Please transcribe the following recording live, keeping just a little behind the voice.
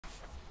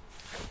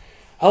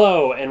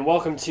Hello, and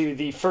welcome to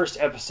the first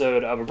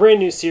episode of a brand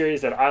new series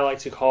that I like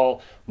to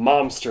call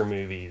Momster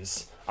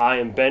Movies. I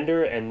am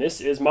Bender, and this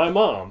is my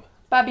mom.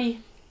 Bubby,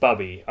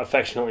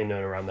 affectionately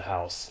known around the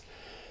house.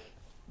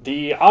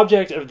 The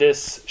object of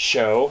this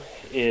show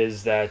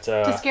is that...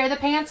 to scare the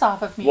pants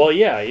off of me. Well,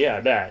 yeah,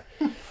 that.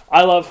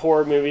 I love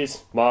horror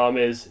movies. Mom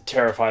is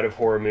terrified of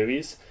horror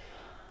movies.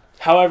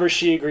 However,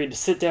 she agreed to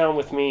sit down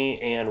with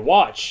me and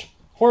watch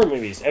horror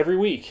movies every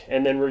week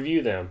and then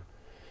review them.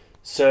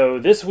 So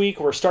this week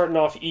we're starting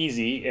off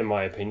easy, in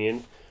my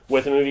opinion,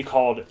 with a movie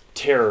called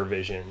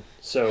Terrorvision.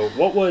 So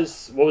what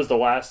was the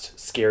last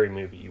scary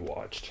movie you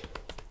watched?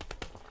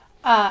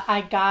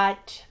 I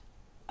got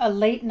a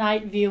late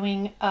night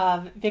viewing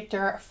of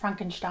Victor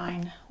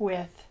Frankenstein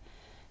with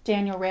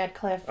Daniel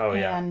Radcliffe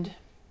and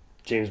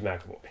James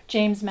McAvoy.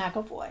 James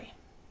McAvoy.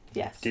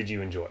 Yes. Did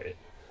you enjoy it?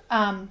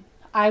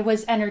 I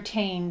was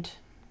entertained,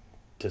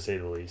 to say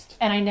the least.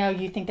 And I know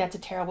you think that's a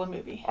terrible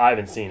movie. I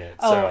haven't seen it.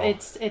 Oh,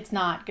 it's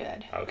not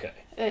good. Okay.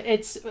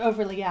 It's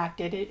overly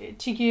acted.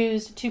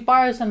 To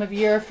borrow some of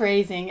your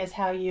phrasing is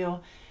how you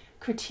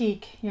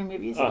critique your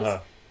movies. It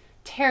was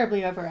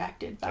terribly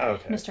overacted by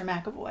Mr.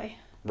 McAvoy.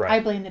 Right. I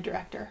blame the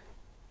director.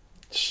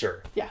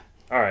 Sure. Yeah.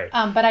 All right.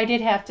 But I did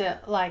have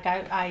to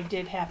I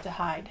did have to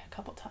hide a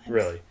couple times.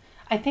 Really?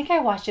 I think I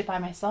watched it by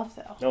myself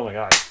though. Oh my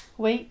god.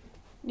 Wait.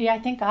 Yeah, I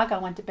think Gaga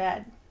went to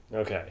bed.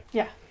 Okay.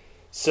 Yeah.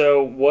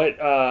 So what,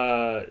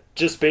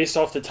 just based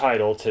off the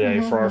title today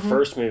for our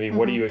first movie,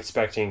 what are you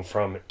expecting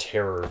from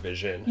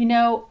Terrorvision? You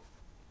know,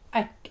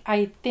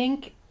 I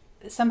think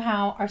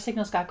somehow our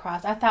signals got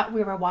crossed. I thought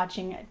we were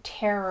watching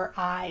Terror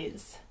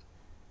Eyes.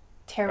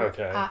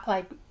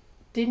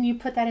 Didn't you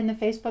put that in the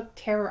Facebook,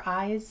 Terror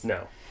Eyes?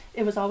 No.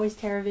 It was always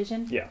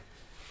Terrorvision? Yeah.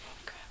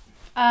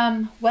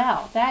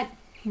 Well, that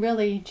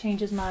really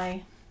changes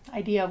my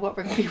idea of what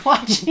we're going to be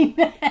watching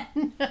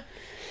then.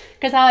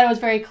 Because I thought it was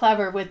very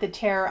clever with the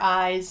terror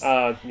eyes.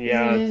 Yeah,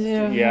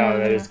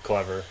 that is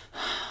clever.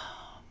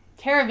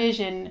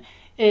 Terrorvision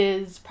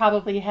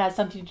probably has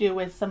something to do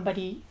with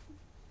somebody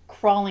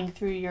crawling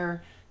through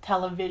your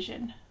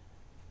television.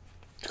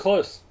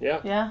 Close, yeah.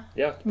 Yeah?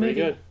 Yeah, pretty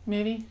good.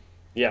 Movie?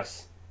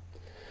 Yes.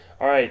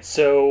 All right,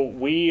 so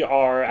we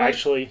are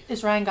actually...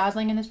 Is Ryan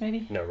Gosling in this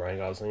movie? No, Ryan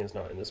Gosling is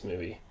not in this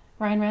movie.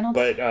 Ryan Reynolds?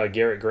 But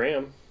Garrett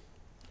Graham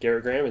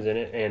is in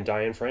it, and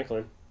Diane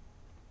Franklin.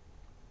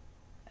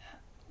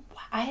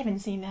 I haven't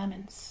seen them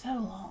in so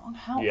long.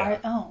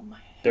 Oh my!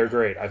 They're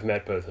great. I've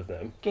met both of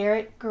them.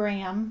 Garrett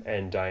Graham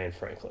and Diane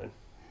Franklin.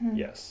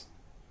 Yes.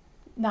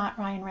 Not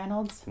Ryan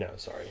Reynolds. No,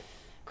 sorry.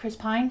 Chris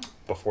Pine.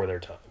 Before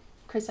their time.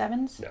 Chris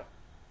Evans. No.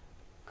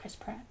 Chris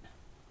Pratt.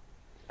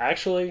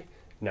 Actually,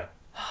 no.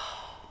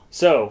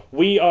 So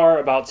we are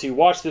about to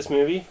watch this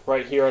movie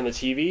right here on the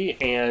TV,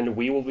 and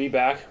we will be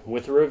back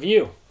with a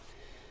review.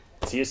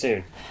 See you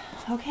soon.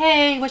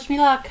 Okay. Wish me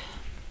luck.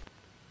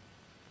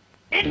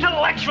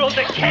 Intellectual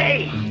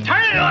decay!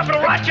 Turn it off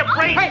and rot your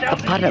brains out!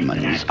 The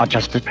Pottermans are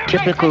just a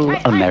typical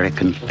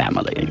American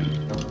family.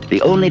 The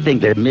only thing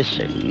they're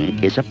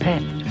missing is a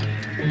pet.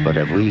 But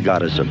have we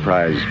got a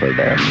surprise for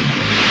them?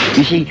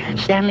 You see,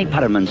 Stanley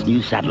Potterman's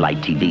new satellite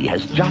TV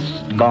has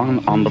just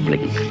gone on the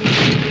blink.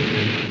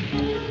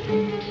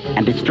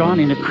 And it's drawn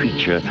in a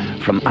creature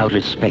from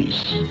outer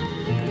space.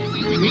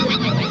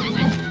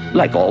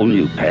 Like all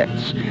new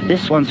pets,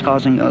 this one's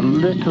causing a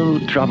little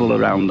trouble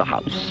around the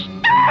house.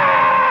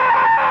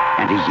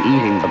 And he's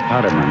eating the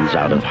Pottermans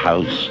out of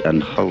house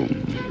and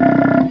home.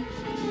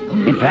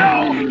 In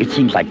fact, it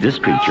seems like this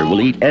creature will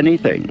eat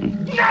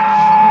anything.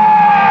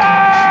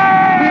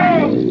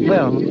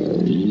 Well,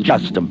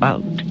 just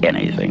about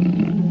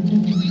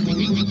anything.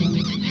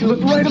 She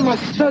looked right at my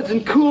studs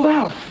and cooled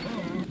out.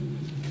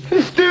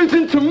 This dude's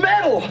into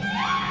metal!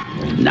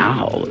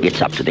 Now, it's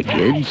up to the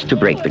kids to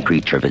break the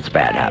creature of its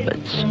bad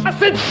habits. I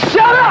said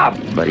shut up!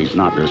 But he's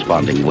not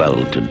responding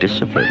well to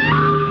discipline.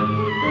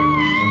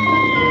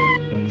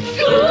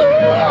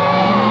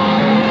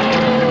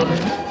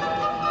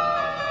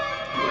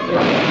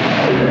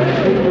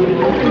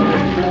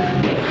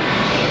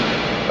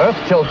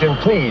 Earth children,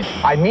 please.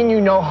 I mean you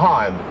no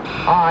harm.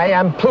 I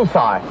am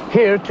Pluthar,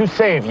 here to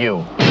save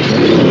you.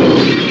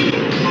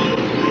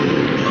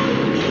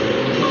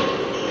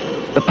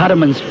 The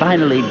Pottermans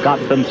finally got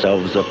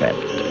themselves a pet,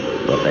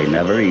 but they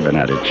never even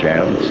had a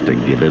chance to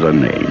give it a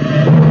name.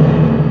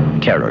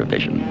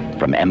 Terrorvision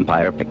from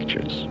Empire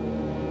Pictures.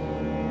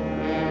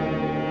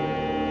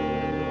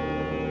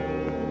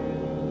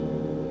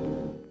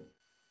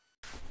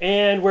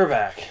 And we're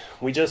back.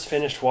 We just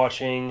finished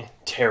watching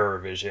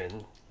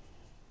Terrorvision.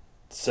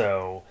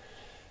 So,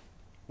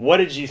 what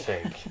did you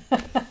think?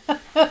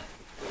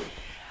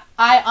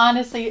 I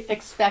honestly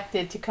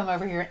expected to come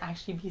over here and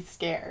actually be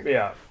scared.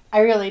 Yeah. I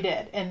really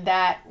did. And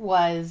that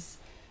was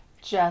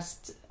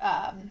just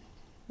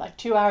like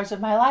 2 hours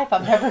of my life.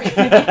 I'm never going to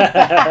get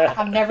back.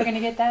 I'm never going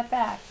to get that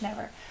back.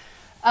 Never.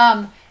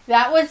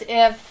 That was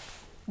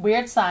if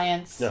Weird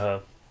Science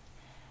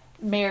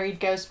married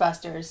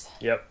Ghostbusters.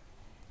 Yep.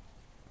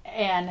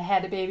 And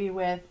had a baby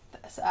with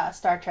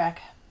Star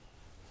Trek.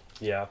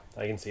 Yeah,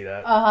 I can see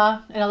that.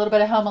 And a little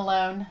bit of Home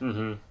Alone.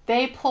 Mm-hmm.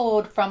 They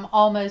pulled from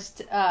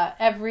almost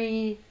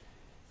every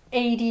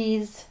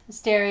 80s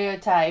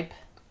stereotype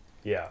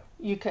Yeah.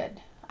 you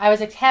could. I was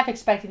half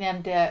expecting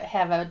them to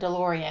have a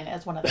DeLorean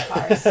as one of the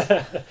cars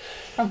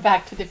from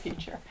Back to the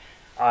Future.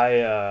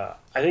 I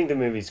think the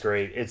movie's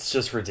great. It's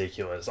just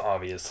ridiculous,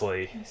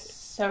 obviously.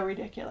 So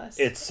ridiculous.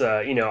 It's,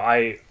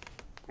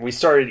 we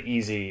started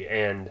easy,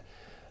 and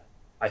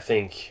I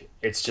think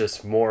it's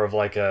just more of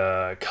like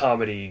a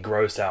comedy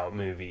gross-out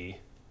movie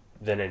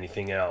than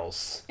anything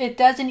else. It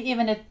doesn't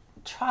even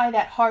try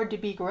that hard to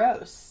be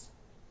gross.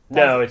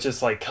 No, it's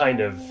just like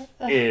kind of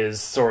is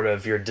sort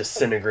of you're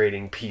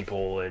disintegrating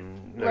people,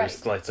 and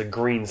there's like a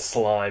green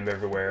slime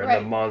everywhere,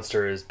 and the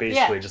monster is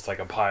basically just like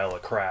a pile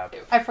of crap.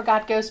 I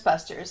forgot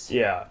Ghostbusters.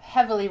 Yeah.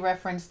 Heavily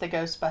referenced the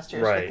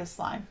Ghostbusters with the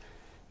slime.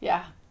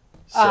 Yeah.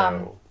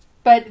 So.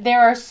 But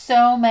there are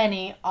so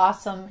many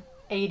awesome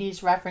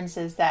 80s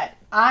references that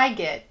I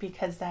get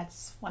because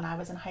that's when I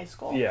was in high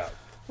school. Yeah.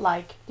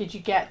 Like, did you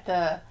get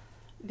the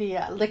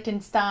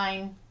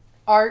Liechtenstein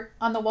art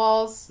on the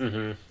walls?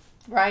 Mm-hmm.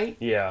 Right?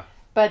 Yeah.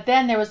 But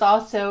then there was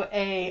also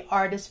a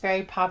artist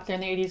very popular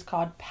in the 80s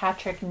called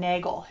Patrick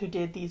Nagel, who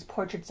did these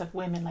portraits of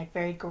women, like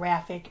very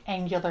graphic,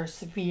 angular,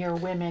 severe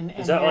women.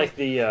 Is that like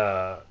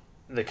the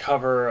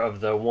cover of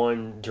the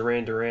one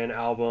Duran Duran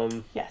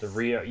album? Yes. The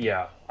Rio?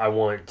 Yeah. I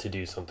want to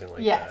do something like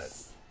that.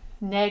 Yes.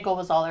 Nagel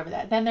was all over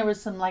that. Then there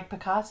was some like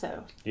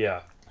Picasso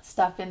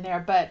stuff in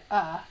there. But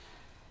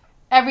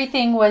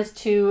everything was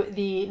to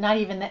the, not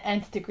even the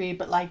nth degree,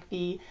 but like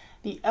the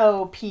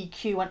O, P,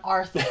 Q, and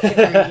Rth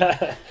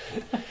degree.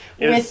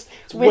 It's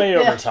way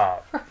over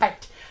top.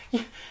 Right.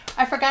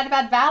 I forgot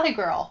about Valley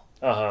Girl.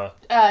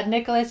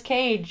 Nicolas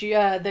Cage,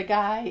 the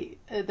guy,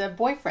 the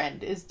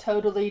boyfriend, is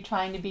totally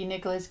trying to be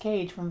Nicolas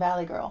Cage from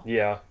Valley Girl.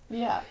 Yeah.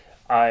 Yeah.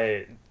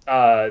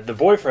 The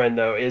boyfriend,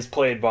 though, is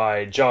played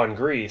by John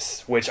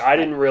Grease, which I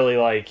didn't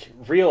really,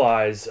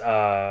 realize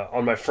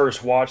on my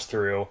first watch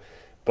through,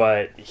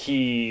 but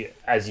he,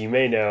 as you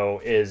may know,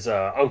 is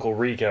Uncle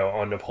Rico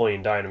on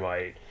Napoleon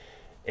Dynamite.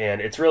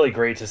 And it's really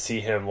great to see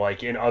him,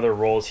 in other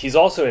roles. He's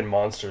also in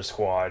Monster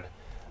Squad.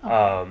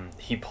 Okay.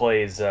 He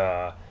plays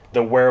the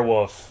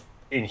werewolf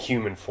in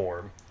human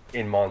form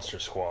in Monster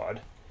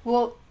Squad.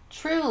 Well,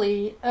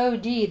 truly,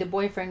 O.D., the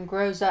boyfriend,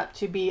 grows up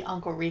to be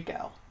Uncle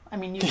Rico. I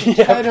mean, you can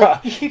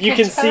you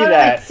can see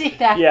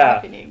that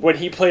happening. When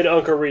he played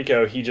Uncle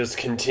Rico, he just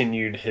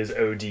continued his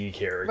O.D.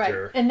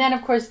 character. Right. And then,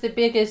 of course, the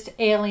biggest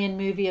alien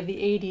movie of the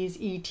 80s,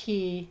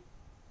 E.T.,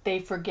 they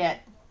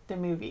forget the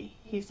movie.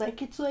 He's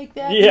like, it's like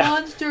that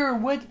monster.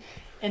 What?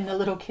 And the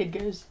little kid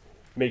goes,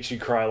 makes you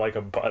cry like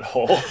a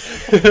butthole.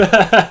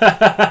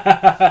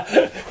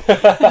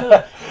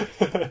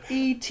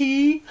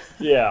 E.T.?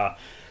 Yeah.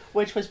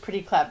 Which was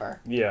pretty clever.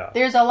 Yeah.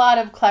 There's a lot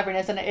of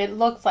cleverness, and it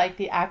looks like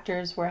the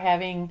actors were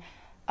having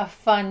a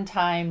fun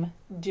time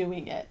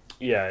doing it.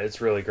 Yeah,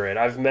 it's really great.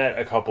 I've met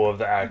a couple of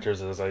the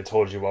actors, as I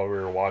told you while we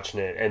were watching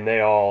it, and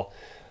they all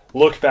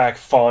look back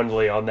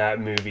fondly on that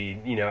movie,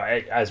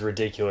 as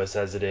ridiculous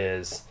as it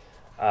is.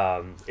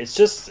 It's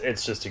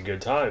just a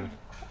good time.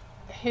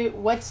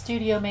 What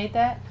studio made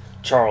that?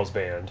 Charles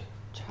Band.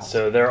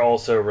 So they're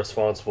also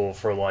responsible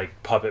for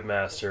Puppet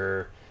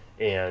Master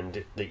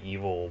and the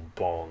Evil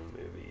Bong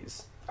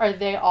movies. Are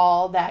they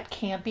all that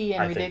campy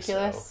and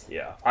ridiculous?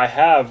 Think so.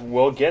 Yeah.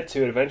 We'll get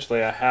to it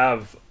eventually. I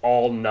have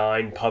all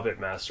 9 Puppet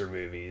Master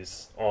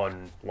movies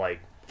on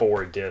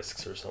 4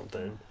 discs or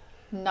something.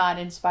 Not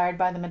inspired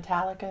by the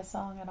Metallica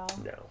song at all?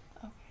 No.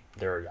 Okay.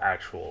 They're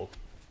actual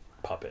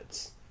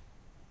puppets.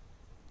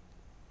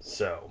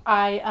 So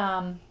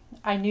I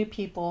knew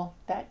people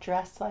that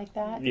dressed like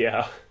that.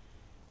 Yeah.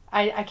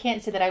 I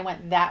can't say that I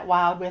went that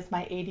wild with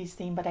my 80s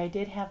theme, but I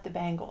did have the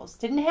bangles.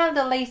 Didn't have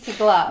the lacy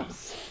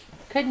gloves.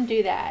 Couldn't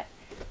do that.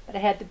 But I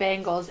had the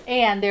bangles.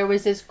 And there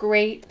was this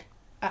great,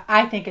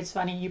 I think it's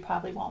funny, you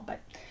probably won't, but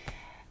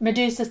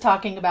Medusa's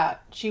talking about,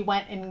 she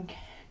went and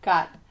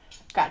got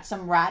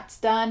some rats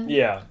done.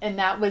 Yeah. And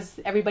that was,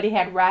 everybody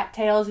had rat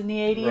tails in the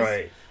 80s.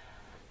 Right.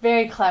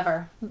 Very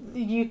clever.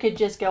 You could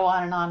just go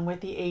on and on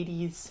with the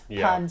 80s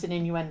puns and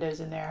innuendos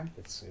in there.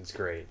 It's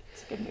great.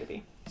 It's a good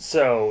movie.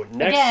 So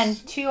next... Again,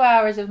 2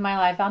 hours of my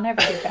life I'll never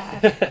get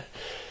back.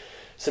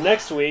 So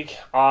next week,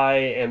 I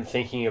am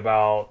thinking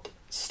about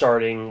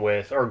going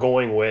with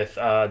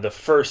the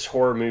first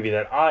horror movie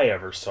that I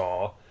ever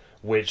saw,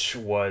 which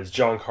was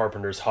John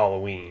Carpenter's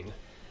Halloween.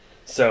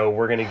 So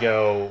we're going to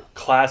go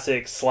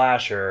classic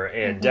slasher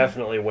and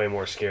definitely way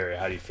more scary.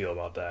 How do you feel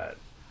about that?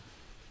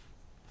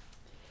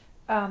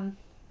 I'm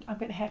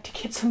going to have to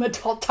get some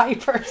adult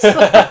diapers.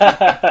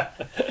 I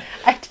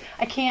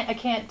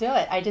can't do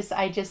it.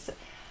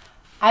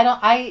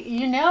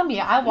 You know me.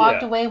 I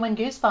walked away when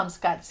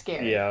Goosebumps got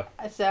scary. Yeah.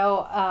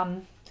 So,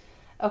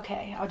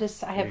 okay.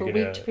 I have a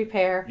week to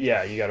prepare.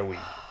 Yeah, you got a week.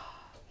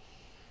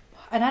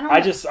 And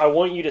I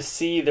want you to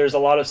see, there's a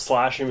lot of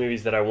slasher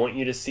movies that I want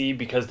you to see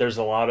because there's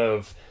a lot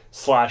of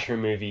slasher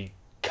movie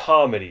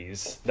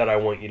comedies that I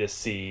want you to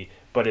see,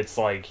 but it's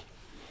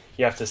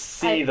You have to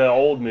see the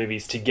old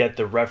movies to get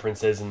the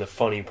references and the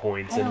funny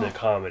points and the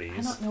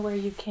comedies. I don't know where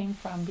you came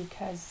from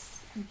because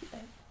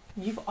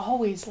you've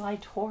always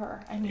liked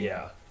horror. I mean,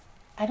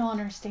 I don't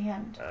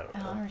understand. I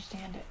don't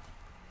understand it.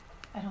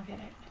 I don't get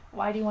it.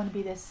 Why do you want to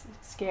be this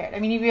scared?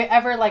 I mean, have you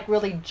ever like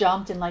really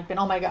jumped and like been,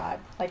 oh my god,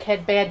 like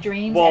had bad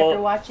dreams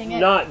after watching it?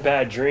 Not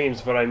bad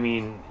dreams, but I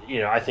mean,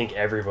 I think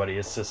everybody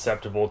is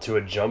susceptible to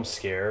a jump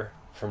scare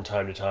from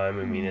time to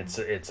time. I mean, it's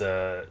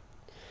a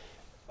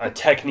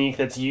technique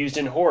that's used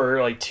in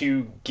horror, like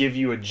to give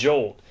you a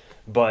jolt.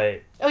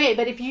 But okay,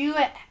 but if you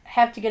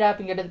have to get up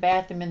and go to the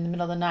bathroom in the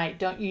middle of the night,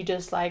 don't you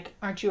just like,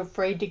 aren't you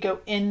afraid to go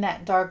in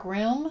that dark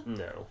room?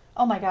 No.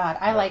 Oh my god,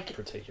 not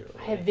particularly.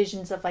 I have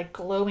visions of like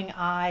glowing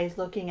eyes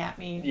looking at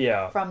me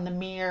from the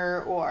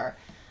mirror, or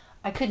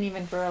I couldn't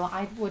even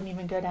I wouldn't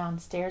even go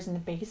downstairs in the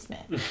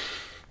basement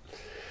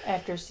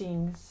after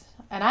seeing,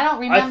 and I don't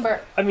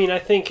remember. I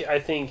think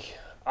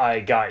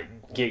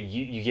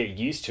you get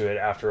used to it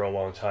after a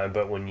long time,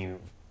 but when you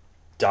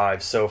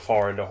dive so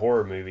far into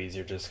horror movies,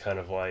 you're just kind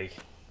of like,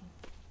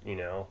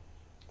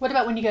 What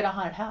about when you go to a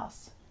haunted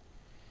house?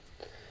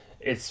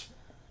 It's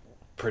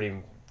pretty.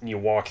 You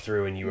walk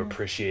through and you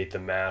appreciate the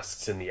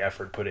masks and the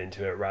effort put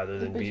into it rather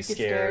than be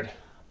scared.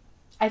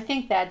 I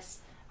think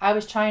I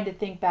was trying to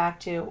think back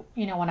to,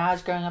 when I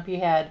was growing up, you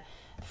had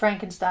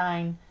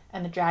Frankenstein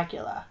and the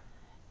Dracula.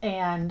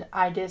 And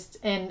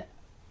and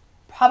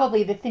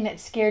probably the thing that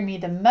scared me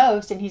the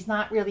most, and he's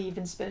not really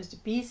even supposed to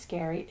be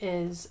scary,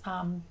 is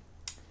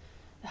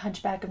The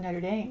Hunchback of Notre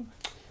Dame.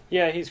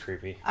 Yeah, he's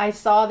creepy. I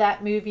saw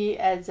that movie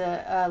as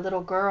a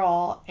little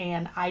girl,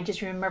 and I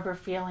just remember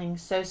feeling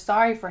so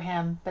sorry for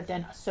him, but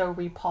then so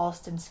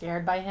repulsed and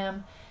scared by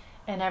him.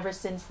 And ever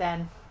since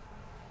then,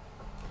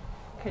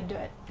 couldn't do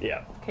it.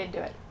 Yeah. Couldn't do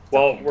it.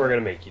 Well, we're going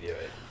to make you do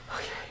it.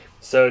 Okay.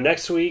 So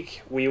next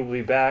week, we will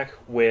be back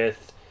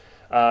with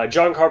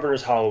John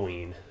Carpenter's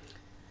Halloween.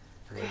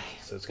 Okay.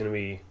 So it's going to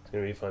be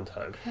a fun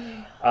time.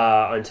 Okay.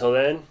 Until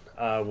then,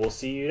 we'll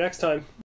see you next time.